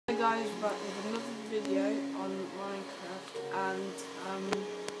guys, back with another video on Minecraft, and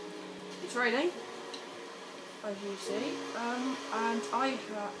it's raining, as you see, and I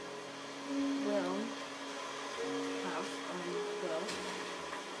will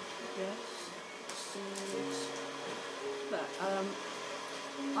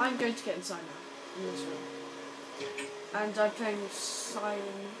I'm going to get inside now, in this room, and I'm playing with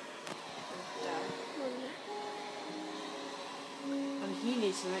Simon Dad. And he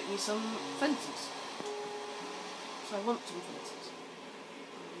needs to make me some fences. So I want some fences.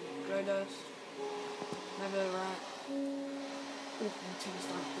 Glow dust. Never rat. Oh, my team's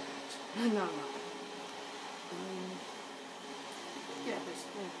down. No, I'm not. Yeah,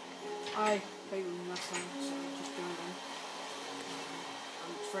 basically. Yeah. I played with them last time, so I'm just going on.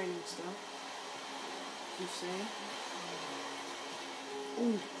 It's raining still. You see?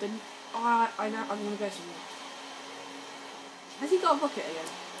 Oh, then. Oh, I know. I'm gonna go somewhere. Has he got a bucket again?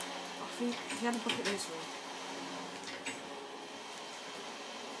 I think he had a bucket in this room.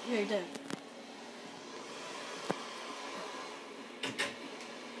 Yeah, he did.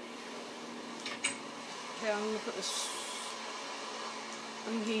 Okay, I'm gonna put this. I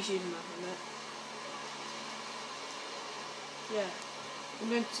think he's using that on it. Yeah. I'm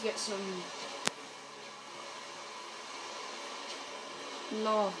going to get some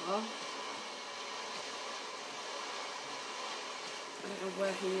lava. I don't know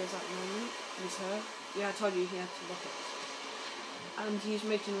where he is at the moment. He's here. Yeah, I told you he had two buckets. And he's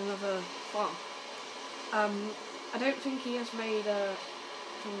making another farm. I don't think he has made a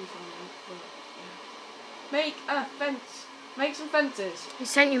tiny farm yet, but yeah. Make a fence! Make some fences! He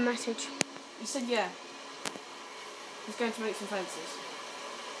sent you a message. He said yeah. He's going to make some fences.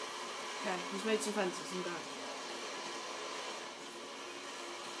 Okay, he's made some fences and done.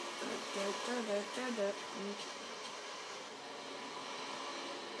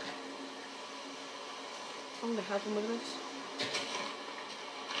 I'm going to help him with this.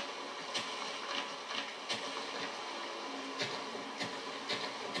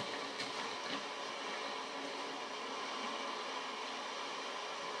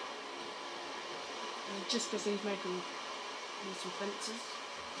 Just because he's making some fences.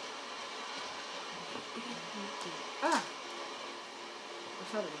 Ah! I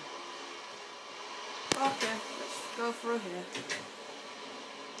fell in. Okay, let's go through here.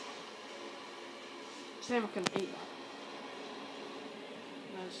 Shame I couldn't eat that.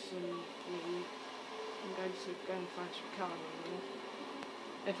 There's some meat. I'm going to go and find some carne over there.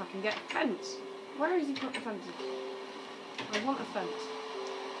 If I can get a fence. Where is he put the fences? I want a fence.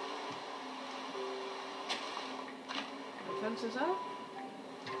 The fences out?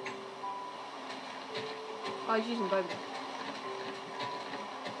 Oh, he's using bow.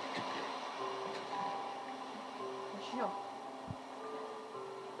 Sure.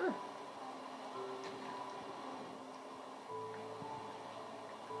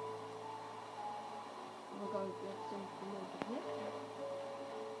 We'll go get some more from here.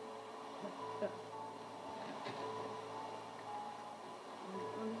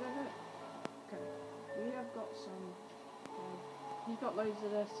 Okay, we have got some. He's got loads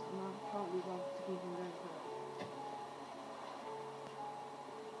of this, and I can't be bothered to keep him going for it.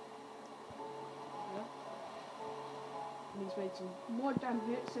 And he's made some more down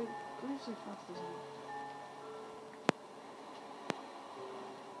here, so go so fast as well.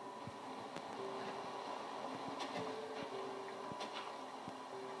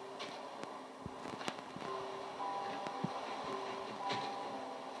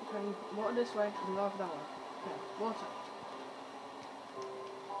 Okay, water this way and lava that way. Okay, water.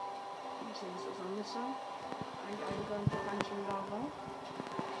 So this was on this side. I'm going to find some lava.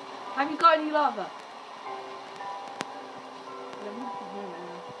 Have you got any lava?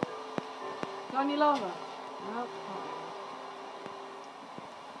 Got any lava? No. Oh.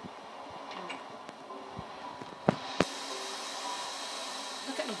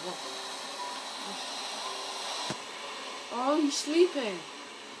 Look at the wall. Oh, he's sleeping.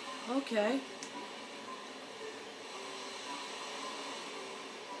 Okay.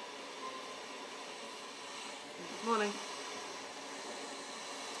 Morning.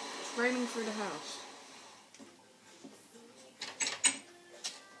 It's raining through the house.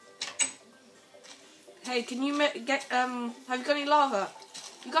 Hey, can you get, have you got any lava?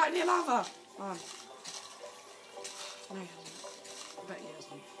 You got any lava? No, he hasn't. I bet he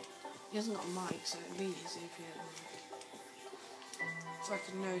hasn't. He hasn't got a mic, so it'd be easy if he had a mic. So I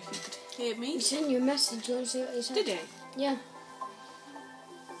can know if he could hear me. He sent you a message, you want to see what he said? Did he? Yeah.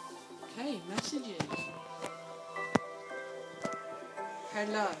 Okay, messages.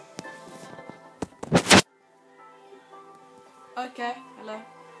 Hello. Okay, hello.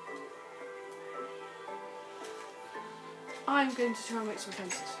 I'm going to try and make some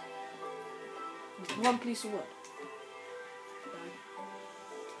fences. With one piece of wood.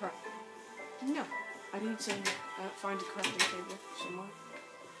 Right. No. I need to find a crafting table somewhere.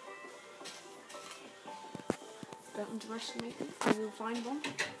 Don't underestimate me. I will find one.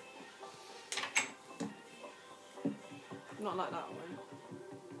 Not like that, I won't.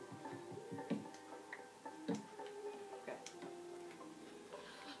 Okay.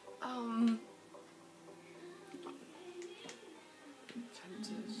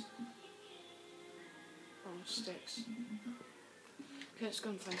 Fences. Oh, sticks. Okay, let's go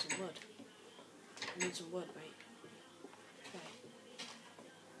and find some wood. I need some wood, mate. Okay.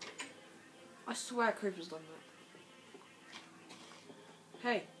 I swear Creeper's done that.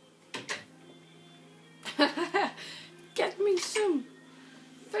 Hey. Get me some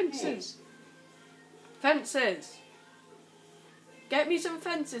fences. Fences. Get me some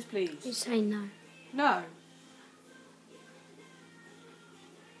fences, please. You say no. No.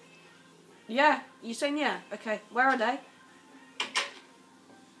 Yeah, you saying yeah? Okay, where are they?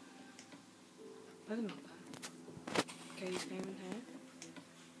 They're not there. Okay, he's going in here.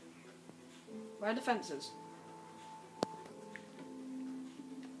 Where are the fences?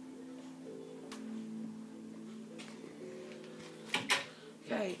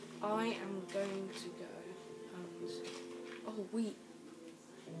 Okay, I am going to go and... Oh, wheat.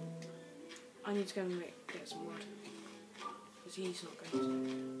 I need to go and get some wood. Because he's not going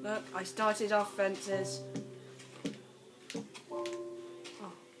to. Look, I started off fences. Oh,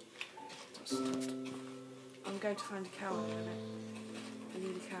 that's stopped. I'm going to find a cow in a minute. I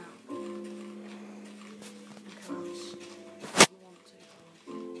need a cow. Cows. I want to.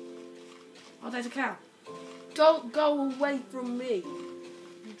 Oh, there's a cow. Don't go away from me.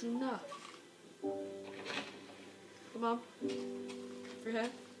 You do not. Come on. Through here.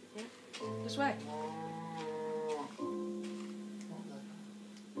 Yeah. This way.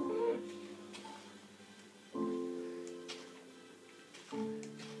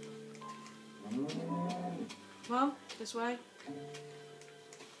 Come on. This way.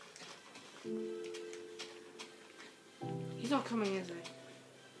 He's not coming, is he?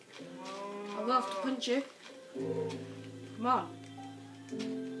 I will have to punch you. Come on.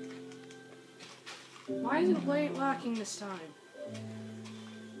 Why isn't it working this time?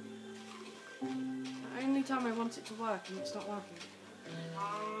 The only time I want it to work and it's not working.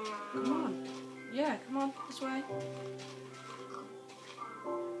 Come on. Yeah, come on, this way.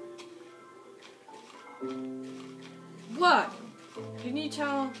 What?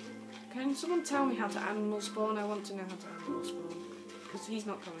 Can someone tell me how to animal spawn? I want to know how to animal spawn. Because he's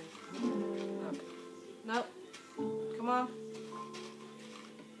not coming. Look. Nope. Come on.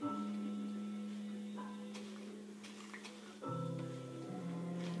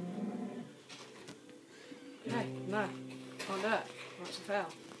 Hey, no. Can't do it. That's a fail.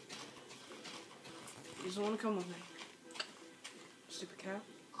 He doesn't want to come with me. Stupid cow.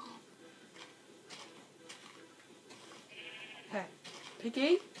 Hey, Piggy, do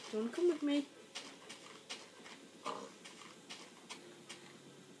you want to come with me?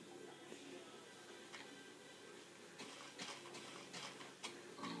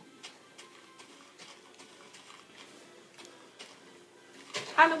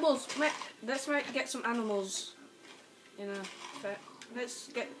 Animals! Let's get some animals in a vet. Let's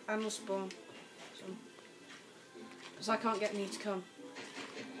get animal spawn. Because I can't get any to come.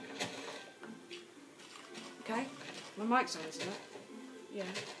 Okay? My mic's on, isn't it? Yeah.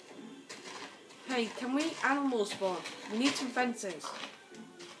 Hey, can we animal spawn? We need some fences.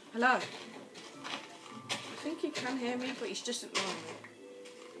 Hello? I think he can hear me, but he's just ignoring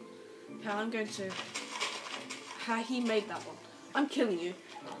me. Okay, I'm going to... He made that one. I'm killing you.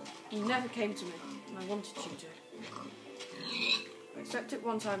 You never came to me, and I wanted you to. I accept it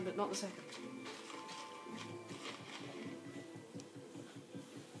one time, but not the second.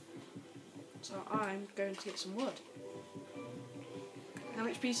 So I'm going to get some wood. How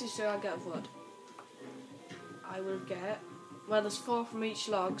much pieces do I get of wood? I will get... Well, there's 4 from each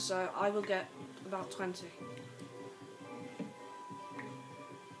log, so I will get about 20.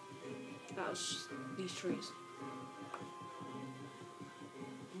 That was these trees.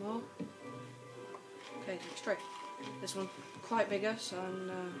 More. Okay, straight. This one quite bigger, so I'm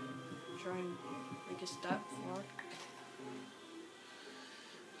gonna try and make a step forward.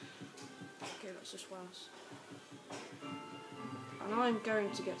 Okay, that's just worse. And I'm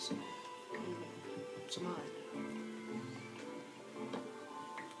going to get some iron.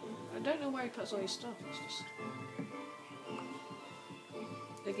 I don't know where he puts all his stuff. It's just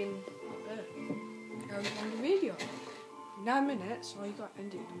digging up there. Carry on the video. 9 minutes. Oh, you got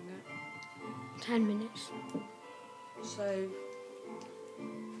ended in a minute. 10 minutes. So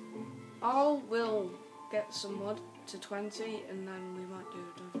we'll get some mod to 20 and then we might do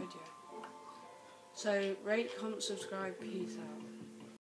another video. So rate, comment, subscribe, peace out.